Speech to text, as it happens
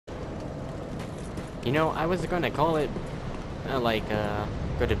You know, I was gonna call it, go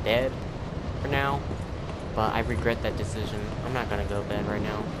to bed for now, but I regret that decision. I'm not gonna go to bed right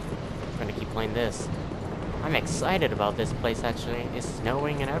now. I'm gonna keep playing this. I'm excited about this place, actually. It's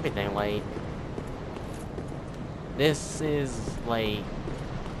snowing and everything, like... This is, like,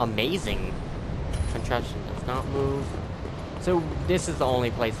 amazing. Contraption does not move. So, this is the only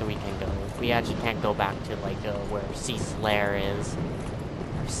place that we can go. We actually can't go back to, like, where Cease's lair is.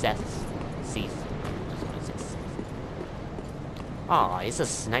 Or Seth's. Cease. I just want to say Cease. Aw, is the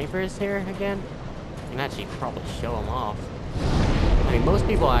snipers here again? I can actually probably show them off. I mean, most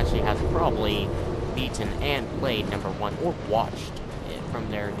people actually have probably beaten and played number 1 or watched it from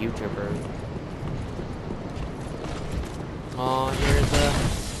their YouTuber. Oh, here's the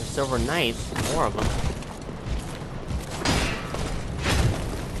Silver Knights, more of them.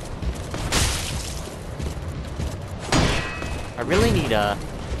 I really need to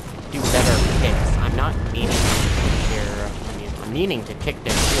do better kicks. I'm not meaning here. I mean, I'm meaning to kick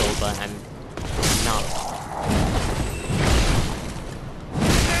their shield, but I'm not.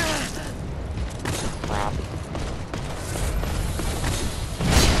 Crap.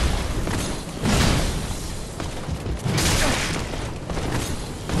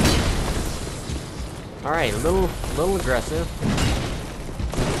 All right, a little aggressive.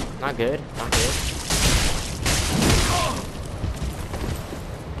 Not good. Not good.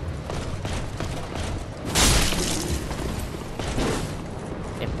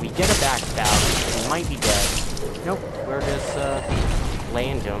 If we get a backstab, we might be dead. Nope, we're just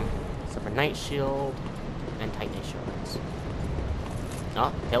laying them. Except for Night Shield and Titanite Shards.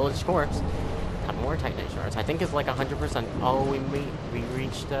 Oh, Pillaged Corpse. Couple more Titanite Shards. I think it's like 100%. Oh, we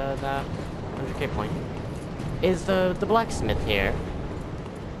reached that 100k point. Is the blacksmith here?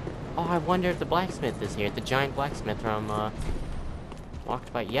 Oh, I wonder if the blacksmith is here. The giant blacksmith from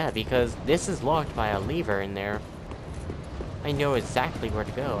locked by, yeah, because this is locked by a lever in there. I know exactly where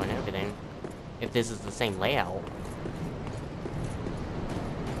to go and everything. If this is the same layout.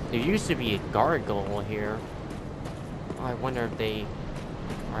 There used to be a gargoyle here. Oh, I wonder if they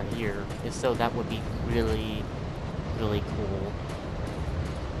are here. If so, that would be really, really cool.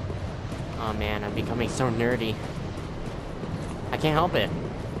 Oh man, I'm becoming so nerdy. I can't help it.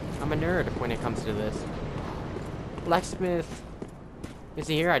 I'm a nerd when it comes to this. Blacksmith. Is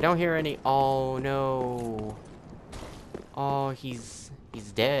he here? I don't hear any. Oh no. Oh, he's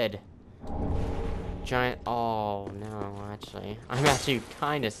dead. Giant. Oh no, actually. I'm actually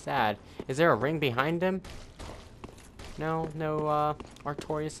kind of sad. Is there a ring behind him? No,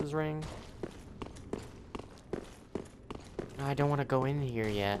 Artorias' ring. I don't want to go in here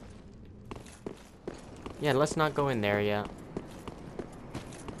yet. Yeah, let's not go in there yet.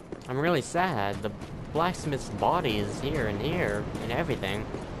 I'm really sad. The blacksmith's body is here and everything.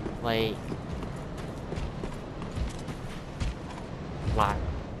 Like... Black.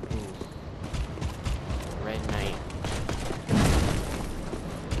 Ooh. Red Knight.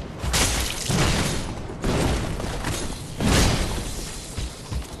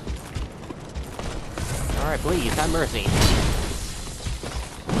 Alright, please, have mercy.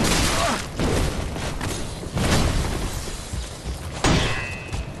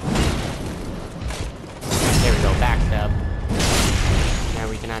 There we go, backstab. Now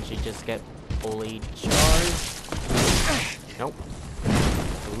we can actually just get fully charged. Nope.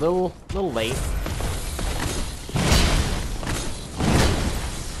 A little late.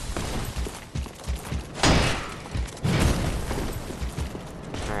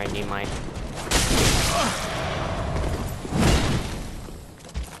 Alright, need my...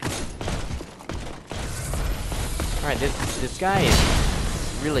 Alright, this guy is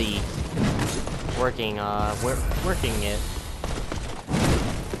really working it.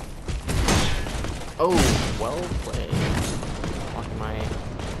 Oh, well played. Blocking my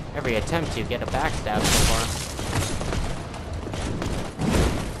every attempt to get a backstab so far.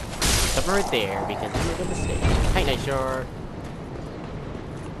 Except right there, because I made a mistake. Titanite Shard.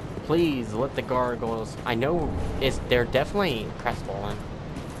 Please let the gargoyles. I know they're definitely crestfallen.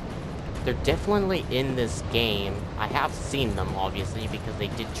 They're definitely in this game. I have seen them, obviously, because they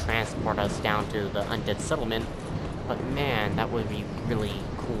did transport us down to the undead settlement. But man, that would be really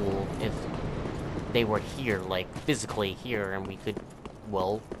cool if they were here, like, physically here, and we could,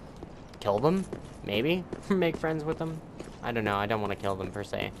 well, kill them? Maybe? Make friends with them? I don't know, I don't want to kill them, per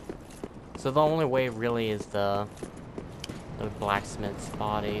se. So the only way, really, is the blacksmith's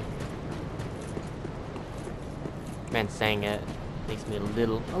body. Man, saying it makes me a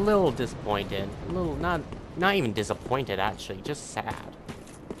little disappointed. A little, not even disappointed, actually, just sad.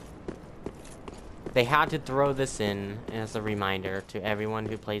 They had to throw this in as a reminder to everyone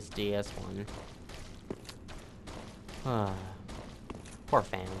who plays DS1. Poor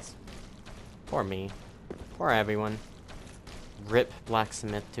fans. Poor me. Poor everyone. RIP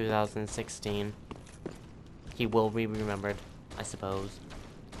Blacksmith 2016. He will be remembered, I suppose.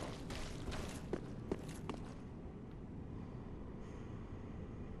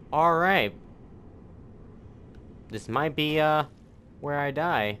 Alright. This might be, where I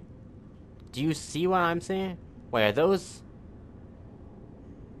die. Do you see what I'm seeing? Wait, are those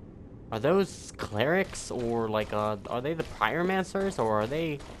clerics? Or, like, are they the pyromancers? Or are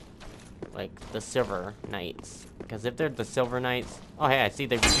they, like, the silver knights? Because if they're the silver knights... Oh, hey, I see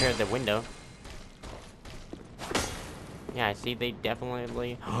they repaired the window. Yeah, I see they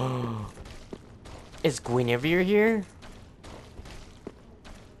definitely... Is Guinevere here?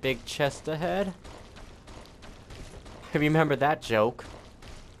 Big chest ahead? I remember that joke.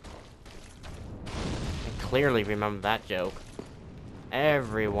 I clearly remember that joke.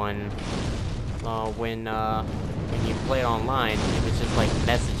 Everyone, when you play online, it was just like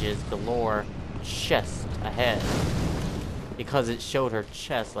messages galore, chest ahead. Because it showed her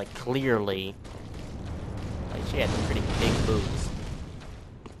chest, like, clearly. Like, she had pretty big boobs.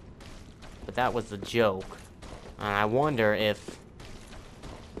 But that was the joke. And I wonder if,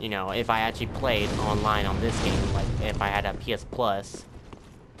 you know, if I actually played online on this game, like, if I had a PS Plus,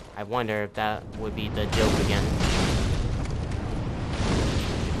 I wonder if that would be the joke again.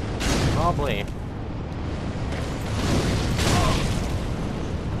 Probably.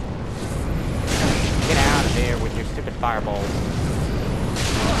 Get out of there with your stupid fireballs.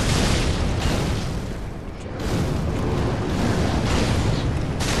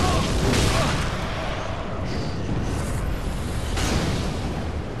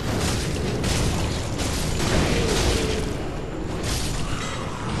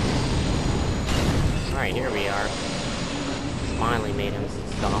 Alright, here we are. Finally made him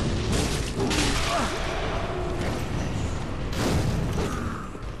stop.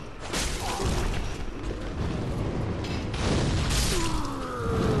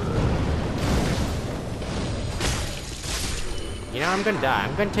 You know, I'm gonna die.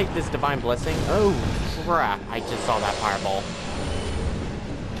 I'm gonna take this divine blessing. Oh, crap. I just saw that fireball.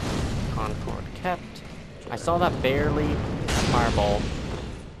 Concord kept. I saw that barely. That fireball.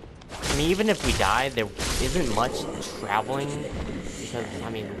 I mean, even if we die, there isn't much traveling. Because, I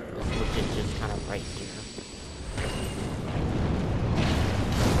mean, this legit just kind of right here.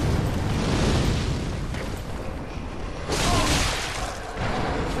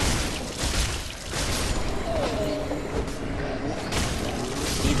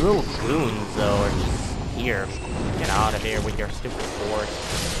 These little goons, though, are just here. Get out of here with your stupid force.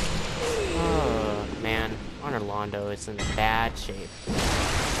 Oh, man. Honorlando is in bad shape.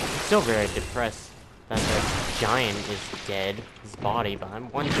 Still very depressed that the giant is dead, his body, but I'm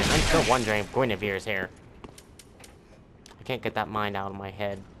still wondering if Guinevere is here. I can't get that mind out of my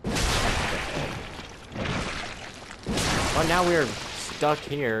head. But now we're stuck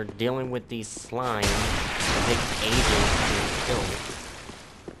here dealing with these slimes that take ages to kill.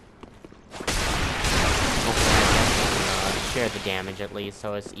 Hopefully I can share the damage at least,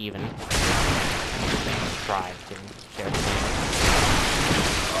 so it's even. Try to share the damage.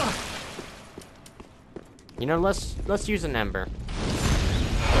 You know, let's use an ember.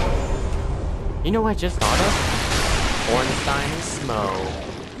 You know what I just thought of? Ornstein and Smo.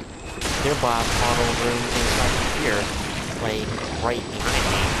 Their blast bottle room is right here, like right behind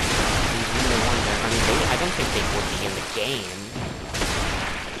me. You wonder, I mean, I don't think they would be in the game.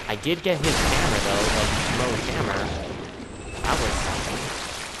 I did get his hammer though, like Smo's hammer. That was something.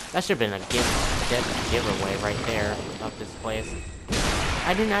 That should have been a dead giveaway right there of this place.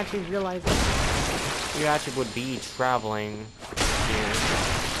 I didn't actually realize that. You actually would be traveling here,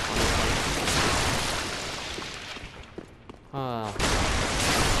 honestly.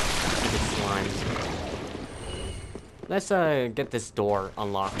 Stupid slimes. Let's, get this door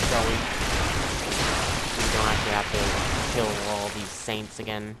unlocked, shall we? We don't actually have to kill all these saints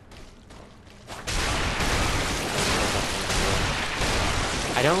again.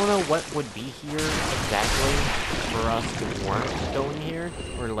 I don't know what would be here exactly for us to warrant going here,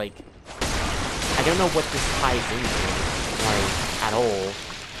 or like... I don't know what this ties into, like, at all.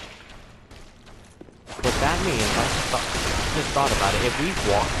 What that means, I just thought about it. If we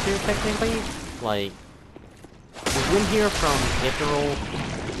walked here, technically, like, we went here from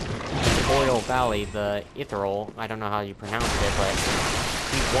Oil Valley, the Ethereal, I don't know how you pronounce it, but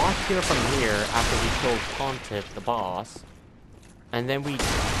we walked here from here after we killed Pontiff, the boss, and then we,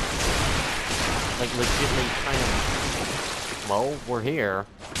 like, legitimately kind of, well, we're here.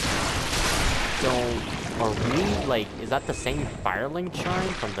 So, Are we, like, is that the same Firelink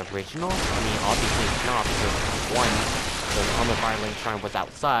Shrine from the original? I mean, obviously it's not, because one, the other Firelink Shrine was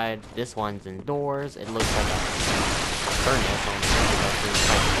outside, this one's indoors, it looks like a furnace on the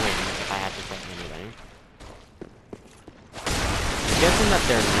wind, if I had to say anything. I'm guessing that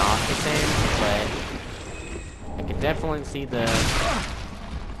they're not the same, but I can definitely see them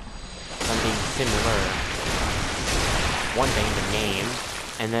being similar. One thing, the name,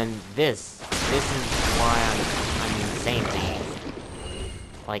 and then this is why I'm insanely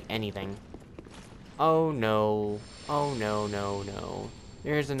like anything. Oh no, oh no, no, no.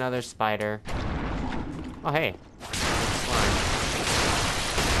 There's another spider. Oh hey, it's fine.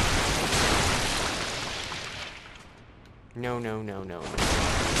 No, no, no, no, no.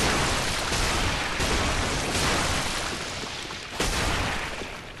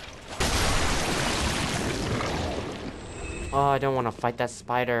 Oh, I don't want to fight that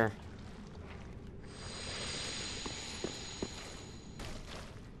spider.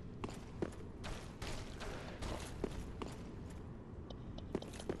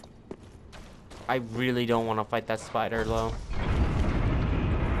 I really don't want to fight that spider, though.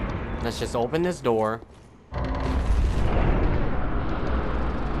 Let's just open this door. I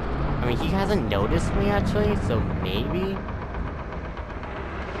mean, he hasn't noticed me, actually, so maybe...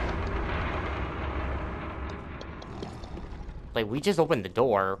 Like, we just opened the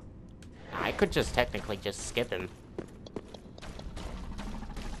door. I could just technically just skip him.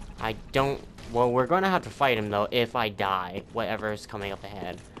 I don't... Well, we're gonna have to fight him, though, if I die. Whatever is coming up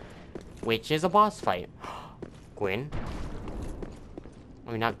ahead. Which is a boss fight. Gwyn?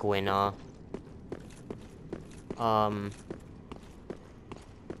 I mean, not Gwyn,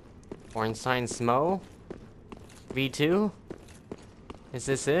 Ornstein Smo? V2? Is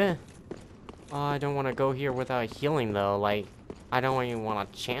this it? Oh, I don't want to go here without healing, though. Like, I don't even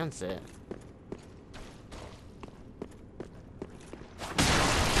want to chance it.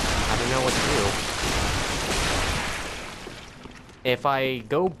 I don't know what to do. If I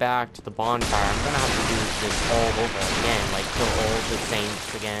go back to the bonfire, I'm gonna have to do this all over again. Like, kill all the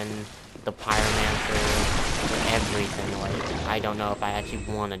saints again, the pyromancers, and everything. Like, I don't know if I actually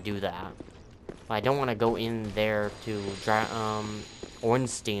want to do that. But I don't want to go in there to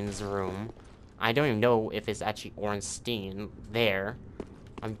Ornstein's room. I don't even know if it's actually Ornstein there.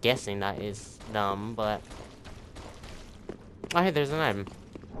 I'm guessing that is them, but... Oh, hey, there's an item.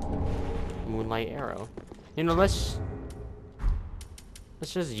 Moonlight arrow. You know, let's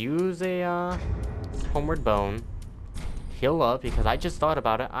just use a, homeward bone. Heal up, because I just thought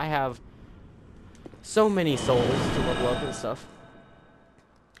about it. I have so many souls to level up and stuff.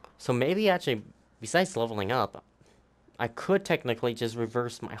 So maybe, actually, besides leveling up, I could technically just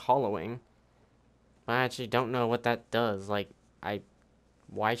reverse my hollowing. I actually don't know what that does. Like,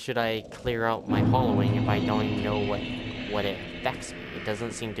 why should I clear out my hollowing if I don't even know what it affects me? It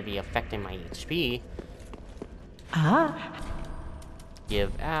doesn't seem to be affecting my HP. Ah.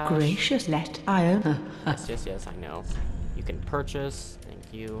 Give ash. Gracious, let Iona. Yes, I know. You can purchase.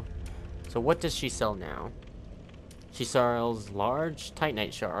 Thank you. So what does she sell now? She sells large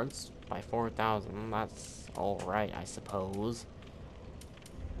Titanite shards by 4,000. That's alright, I suppose.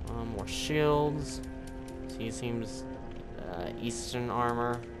 More shields. She seems Eastern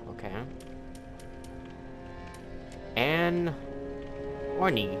armor. Okay. And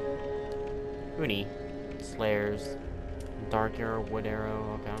Uni Slayers. Dark arrow, wood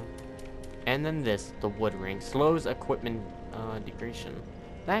arrow, okay. And then this, the wood ring. Slows equipment degradation.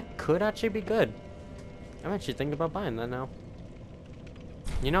 That could actually be good. I'm actually thinking about buying that now.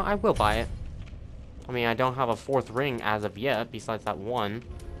 You know, I will buy it. I mean, I don't have a fourth ring as of yet, besides that one.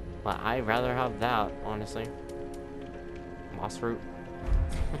 But I'd rather have that, honestly. Moss fruit.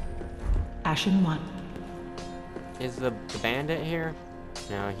 Ashen one. Is the bandit here?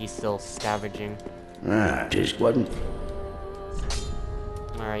 No, he's still scavenging. Ah, just wasn't.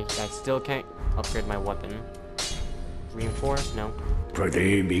 Alright, I still can't upgrade my weapon. Reinforce? No.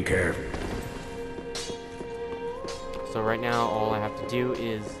 Pretty be careful. So right now, all I have to do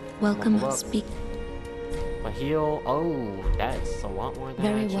is Welcome, level up. speak. A heal. Oh, that's a lot more than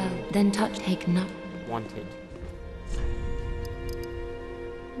Very I well. actually Then touch take no. wanted.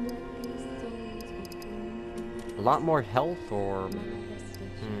 A lot more health, or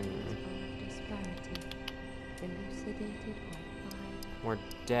more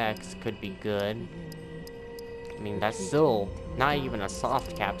dex could be good. I mean, that's still not even a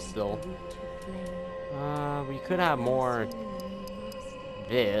soft cap still. We could have more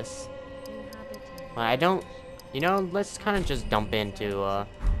this. But I don't, you know, let's kind of just dump into to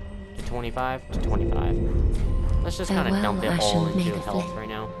 25 to 25. Let's just kind of dump it all into health right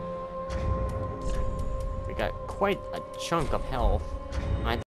now. quite a chunk of health. I